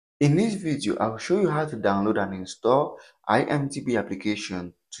In this video, I will show you how to download and install IMDb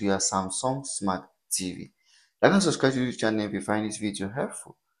application to your Samsung Smart TV. Like and subscribe to this channel if you find this video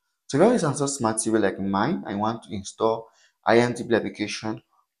helpful. So if you have a Samsung Smart TV like mine and want to install IMDb application,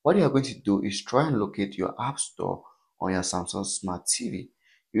 what you are going to do is try and locate your App Store on your Samsung Smart TV.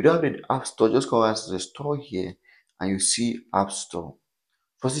 If you don't have the App Store, just go to the store here and you see App Store.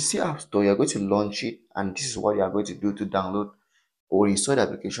 First, you see App Store, you are going to launch it, and this is what you are going to do to download or install the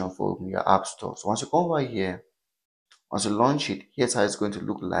application from your app store. So once you come over here, once you launch it, here's how it's going to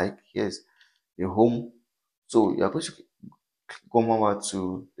look like. Here's the home. So you're going to come over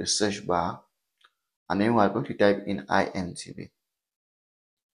to the search bar, and then we're going to type in IMDb.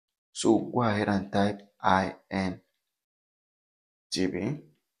 So go ahead and type IMDb.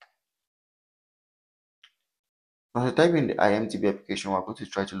 Once you type in the IMDb application, we're going to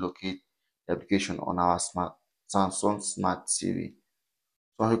try to locate the application on our Samsung Smart TV.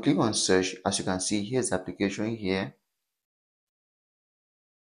 So when you click on search, as you can see, here's the application here.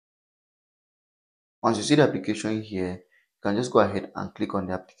 Once you see the application here, you can just go ahead and click on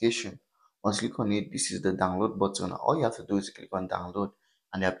the application. Once you click on it, this is the download button. All you have to do is click on download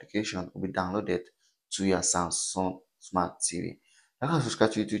and the application will be downloaded to your Samsung Smart TV. Like and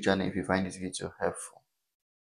subscribe to the YouTube channel if you find this video helpful.